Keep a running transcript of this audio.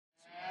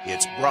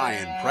It's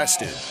Brian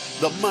Preston,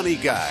 the Money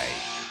Guy.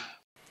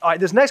 All right,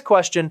 this next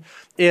question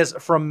is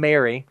from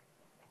Mary.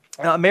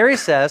 Mary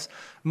says,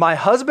 my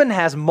husband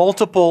has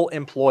multiple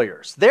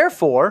employers.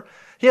 Therefore,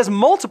 he has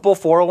multiple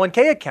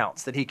 401k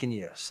accounts that he can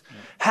use.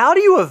 How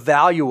do you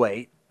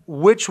evaluate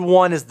which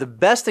one is the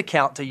best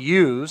account to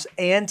use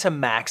and to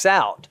max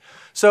out?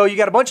 So you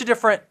got a bunch of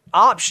different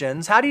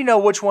options. How do you know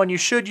which one you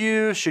should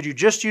use? Should you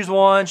just use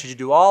one? Should you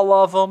do all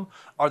of them?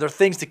 Are there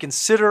things to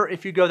consider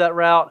if you go that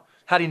route?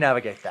 How do you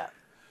navigate that?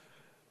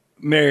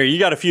 Mary, you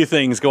got a few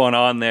things going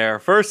on there.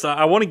 First,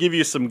 I want to give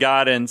you some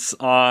guidance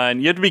on,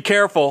 you have to be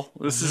careful.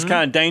 This is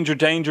kind of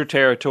danger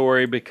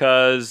territory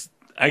because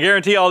I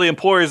guarantee all the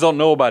employers don't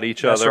know about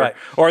each other. Right.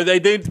 Or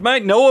they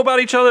might know about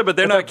each other, but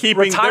they're not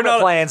keeping, they're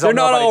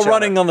not all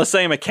running on the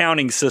same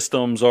accounting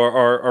systems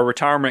or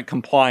retirement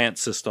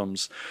compliance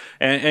systems.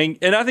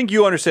 And I think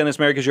you understand this,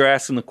 Mary, because you're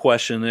asking the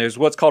question. There's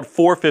what's called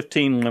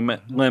 415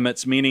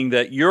 limits, meaning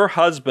that your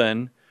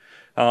husband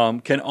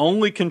can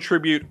only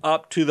contribute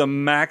up to the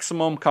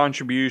maximum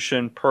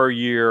contribution per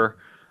year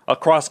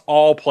across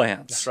all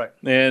plans. That's right.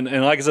 And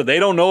like I said, they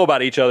don't know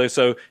about each other.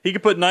 So he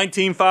could put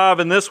 19.5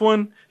 in this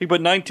one. He put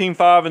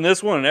 19.5 in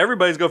this one, and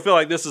everybody's going to feel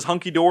like this is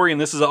hunky-dory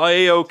and this is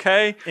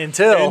A-OK.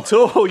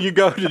 Until you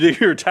go to do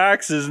your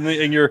taxes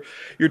and your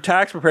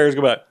tax preparers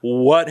go back,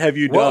 what have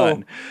you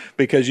done?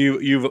 Because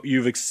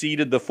you've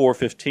exceeded the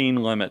 415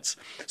 limits.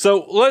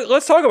 So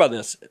let's talk about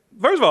this.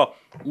 First of all,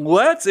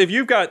 if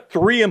you've got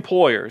 3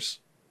 employers,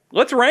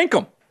 let's rank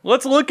them.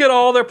 Let's look at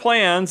all their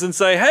plans and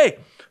say, hey,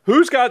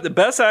 who's got the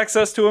best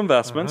access to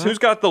investments? Who's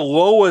got the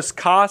lowest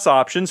cost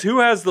options? Who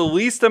has the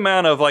least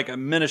amount of like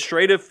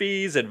administrative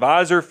fees,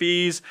 advisor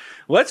fees?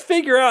 Let's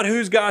figure out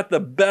who's got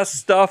the best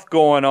stuff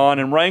going on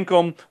and rank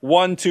them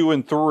 1, 2,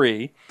 and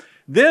 3.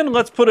 Then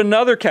let's put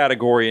another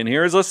category in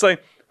here. Let's say,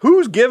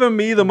 who's giving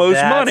me the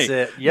most money?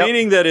 Yep.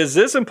 Meaning that is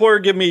this employer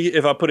give me,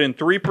 if I put in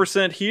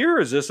 3% here,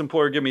 is this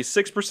employer give me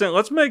 6%?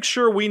 Let's make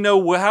sure we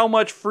know how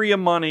much free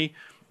money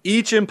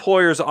each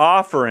employer is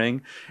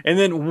offering. And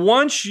then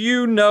once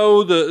you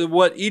know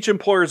what each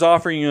employer is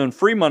offering you in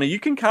free money, you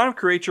can kind of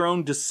create your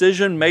own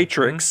decision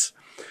matrix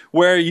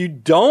where you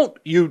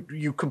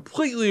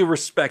completely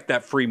respect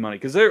that free money.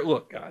 Because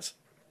look, guys,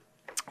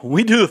 when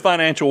we do the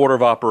financial order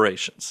of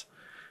operations,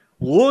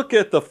 look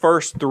at the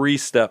first 3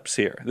 steps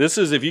here. This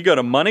is if you go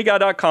to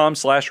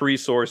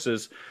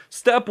moneyguy.com/resources,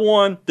 step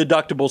 1,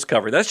 deductibles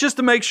covered. That's just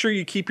to make sure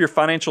you keep your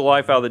financial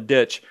life out of the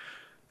ditch.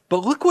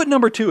 But look what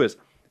number 2 is.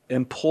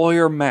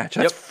 Employer match.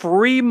 That's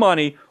free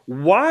money.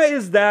 Why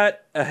is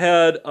that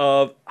ahead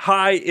of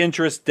high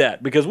interest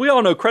debt? Because we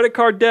all know credit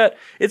card debt,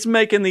 it's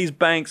making these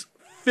banks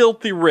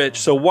filthy rich.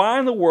 So why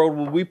in the world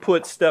would we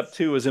put step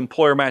 2 as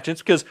employer match?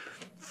 It's because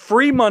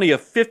free money of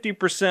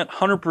 50%,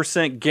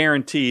 100%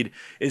 guaranteed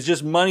is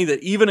just money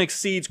that even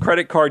exceeds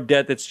credit card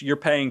debt that you're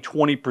paying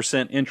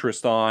 20%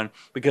 interest on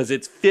because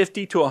it's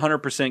 50 to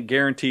 100%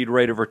 guaranteed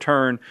rate of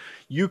return.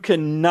 You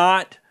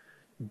cannot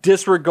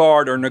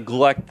disregard or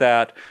neglect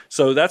that.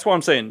 So that's why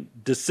I'm saying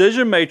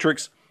decision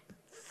matrix,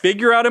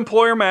 figure out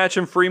employer match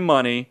and free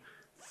money,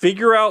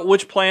 figure out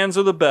which plans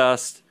are the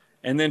best,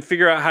 and then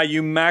figure out how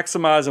you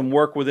maximize and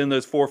work within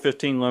those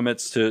 415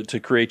 limits to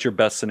create your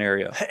best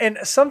scenario. And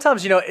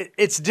sometimes,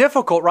 it's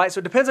difficult, right? So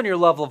it depends on your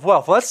level of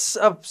wealth. Let's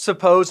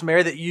suppose,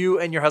 Mary, that you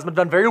and your husband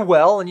have done very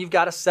well and you've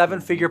got a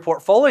 7-figure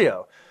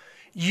portfolio.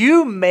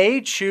 You may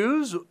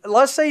choose,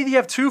 let's say you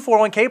have 2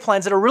 401k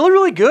plans that are really,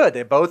 really good.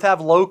 They both have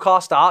low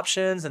cost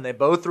options and they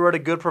both are at a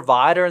good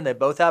provider and they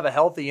both have a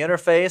healthy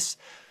interface.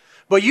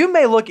 But you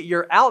may look at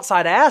your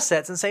outside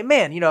assets and say,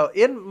 man,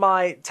 in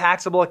my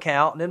taxable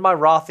account and in my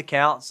Roth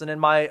accounts and in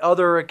my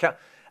other account,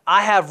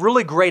 I have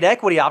really great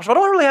equity options, but I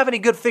don't really have any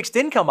good fixed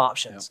income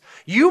options.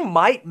 Yeah. You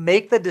might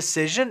make the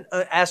decision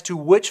as to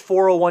which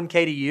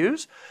 401k to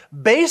use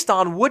based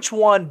on which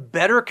one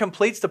better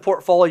completes the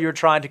portfolio you're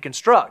trying to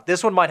construct.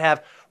 This one might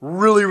have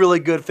really, really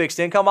good fixed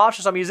income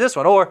options, so I'm going to use this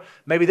one. Or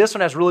maybe this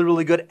one has really,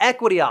 really good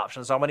equity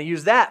options, so I'm going to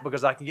use that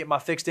because I can get my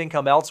fixed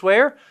income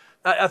elsewhere.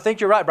 I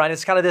think you're right, Brian.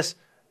 It's kind of this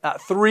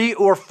 3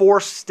 or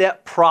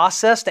 4-step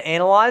process to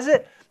analyze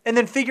it. And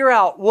then figure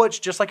out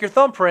which, just like your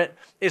thumbprint,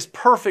 is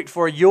perfect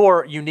for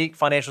your unique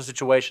financial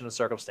situation and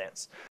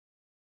circumstance.